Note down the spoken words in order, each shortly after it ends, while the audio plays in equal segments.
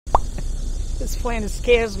This plane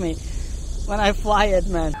scares me when I fly it,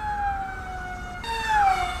 man.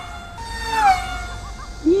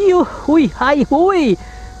 You hui hi hui,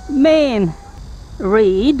 man.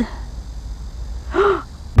 Read.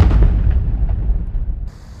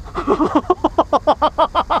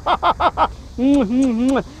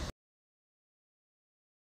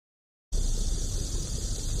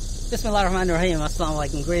 Bismillahirrahmanirrahim. Assalamu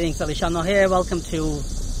alaikum. Greetings. AliShanMao here. Welcome to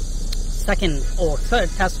second or third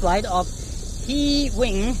test flight of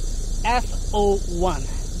He-Wing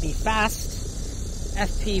F01, the fast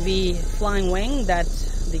FPV flying wing that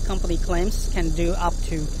the company claims can do up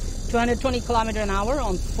to 220 km/h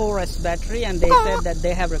on 4S battery, and they said that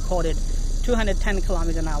they have recorded 210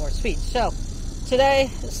 km/h speed. So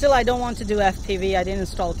today, still I don't want to do FPV. I didn't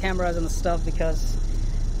install cameras and stuff because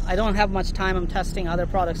I don't have much time. I'm testing other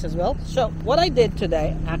products as well. So what I did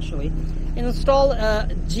today actually install a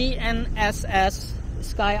GNSS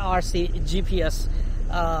Sky RC GPS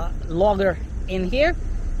logger in here,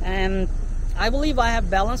 and I believe I have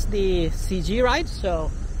balanced the CG right, so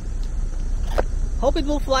hope it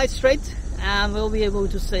will fly straight and we'll be able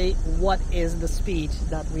to say what is the speed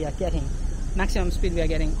that we are getting, maximum speed we are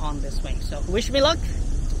getting on this wing. So wish me luck.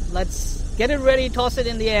 Let's get it ready, toss it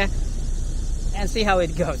in the air and see how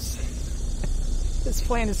it goes. This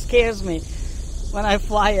plane scares me when I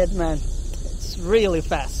fly it, man. It's really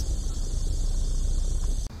fast.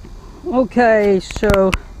 Okay,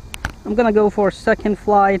 so I'm gonna go for second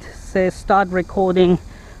flight. Say start recording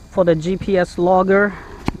for the GPS logger.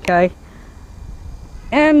 Okay,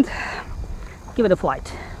 and give it a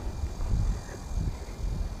flight.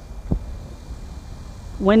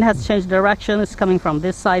 Wind has changed direction. It's coming from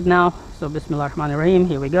this side now. So Bismillahirrahmanirrahim.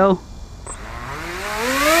 Here we go.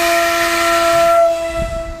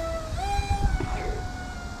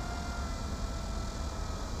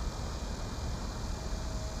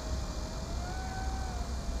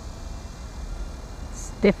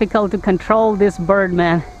 It's difficult to control this bird,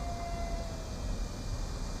 man.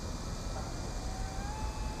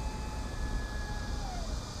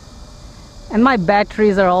 And my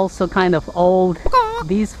batteries are also kind of old.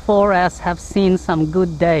 These 4S have seen some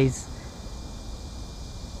good days.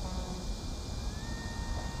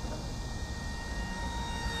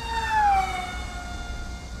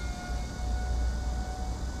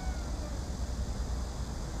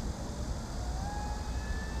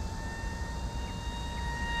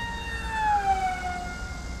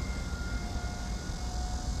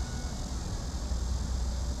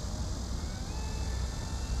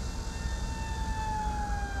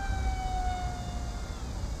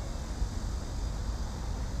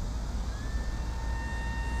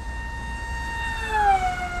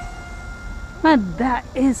 Man, that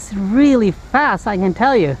is really fast, I can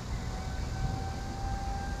tell you.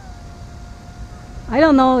 I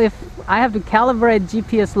don't know if I have to calibrate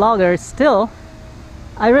GPS logger still.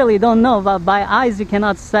 I really don't know, but by eyes you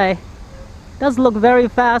cannot say. It does look very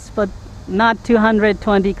fast, but not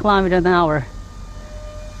 220 km/h.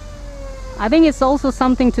 I think it's also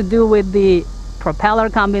something to do with the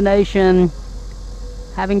propeller combination,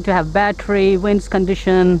 having to have battery, winds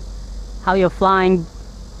condition, how you're flying.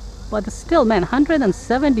 But still, man,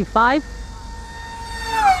 175.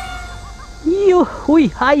 You hui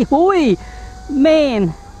hi hui,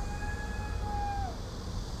 man.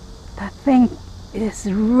 That thing is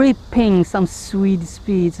ripping some sweet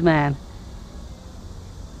speeds, man.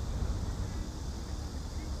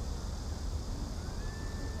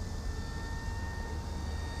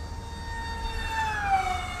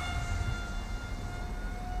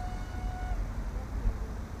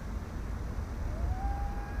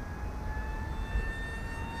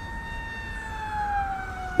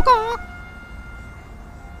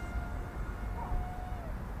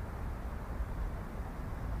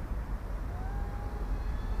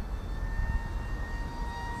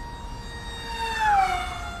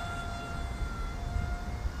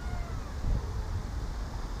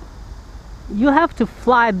 You have to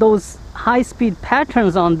fly those high-speed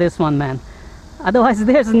patterns on this one, man. Otherwise,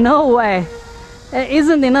 there's no way. There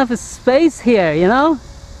isn't enough space here, you know?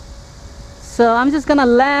 So I'm just gonna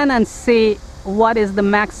land and see what is the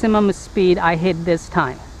maximum speed I hit this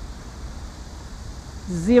time.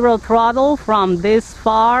 Zero throttle from this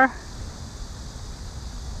far.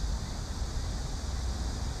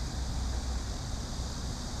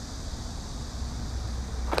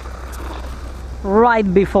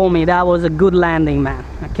 Right before me, that was a good landing, man.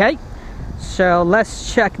 Okay, so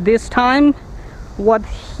let's check this time what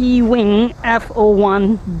He-Wing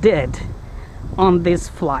F01 did on this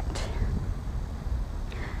flight.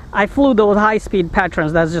 I flew those high-speed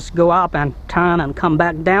patterns that just go up and turn and come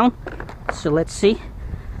back down. So let's see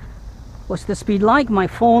What's the speed like? My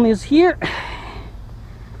phone is here.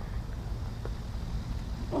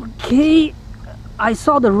 Okay, I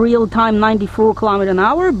saw the real time 94 kilometers an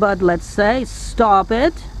hour, but let's say stop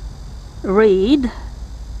it. Read.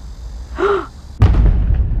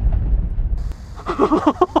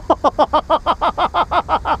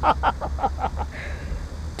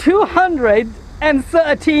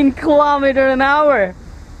 213 kilometers an hour.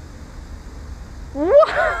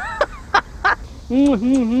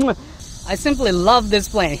 I simply love this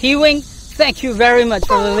plane. He-Wing, thank you very much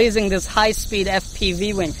for releasing this high-speed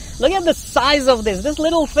FPV wing. Look at the size of this. This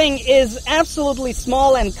little thing is absolutely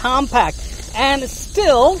small and compact. And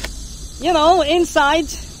still, you know, inside,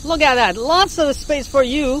 look at that. Lots of space for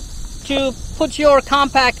you to put your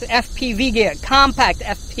compact FPV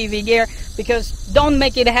gear, because don't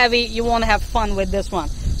make it heavy. You won't have fun with this one.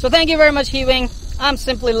 So thank you very much, He-Wing. I'm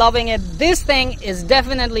simply loving it. This thing is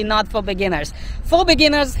definitely not for beginners. For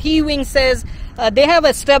beginners, He-Wing says they have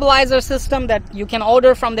a stabilizer system that you can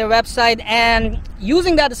order from their website, and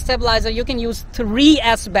using that stabilizer you can use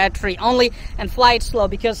 3S battery only and fly it slow,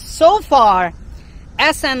 because so far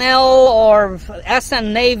SNL or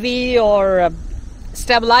SN Navy or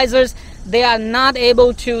stabilizers, they are not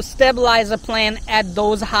able to stabilize a plane at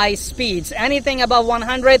those high speeds. Anything above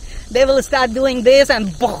 100, they will start doing this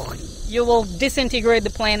and boom, you will disintegrate the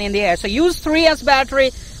plane in the air. So use 3S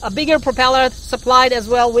battery, a bigger propeller supplied as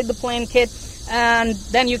well with the plane kit, and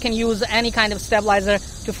then you can use any kind of stabilizer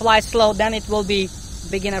to fly slow. Then it will be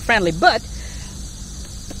beginner friendly. But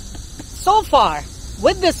so far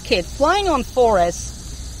with this kit, flying on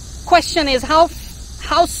forest, question is how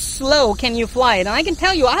slow can you fly it? And I can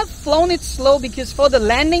tell you, I have flown it slow, because for the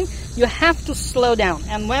landing you have to slow down,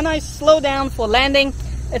 and when I slow down for landing,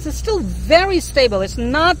 it's still very stable. It's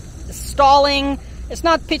not stalling, it's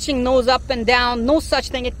not pitching nose up and down, no such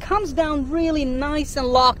thing. It comes down really nice and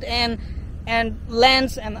locked in and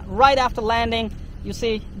lands, and right after landing you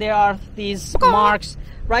see there are these marks.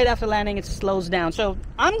 Right after landing it slows down. So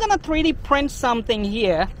I'm gonna 3D print something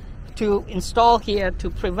here to install here to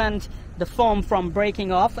prevent the foam from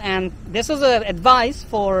breaking off, and this is an advice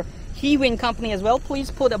for He-Wing company as well. Please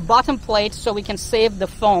put a bottom plate so we can save the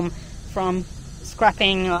foam from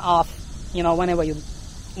scraping off, you know, whenever you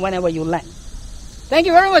land. Thank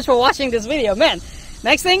you very much for watching this video, man.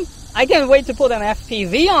 Next thing, I can't wait to put an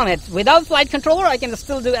FPV on it. Without flight controller, I can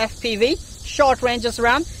still do FPV, short ranges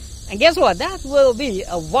around. And guess what? That will be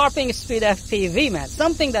a warping speed FPV, man.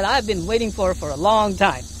 Something that I've been waiting for a long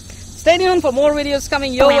time. Stay tuned for more videos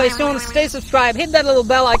coming your way soon. Stay subscribed, hit that little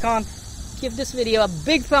bell icon, give this video a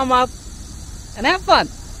big thumb up, and have fun.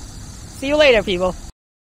 See you later, people.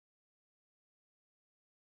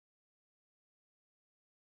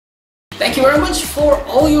 Thank you very much for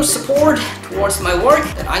all your support towards my work,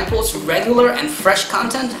 that I post regular and fresh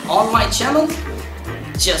content on my channel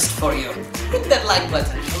just for you. Hit that like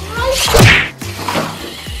button.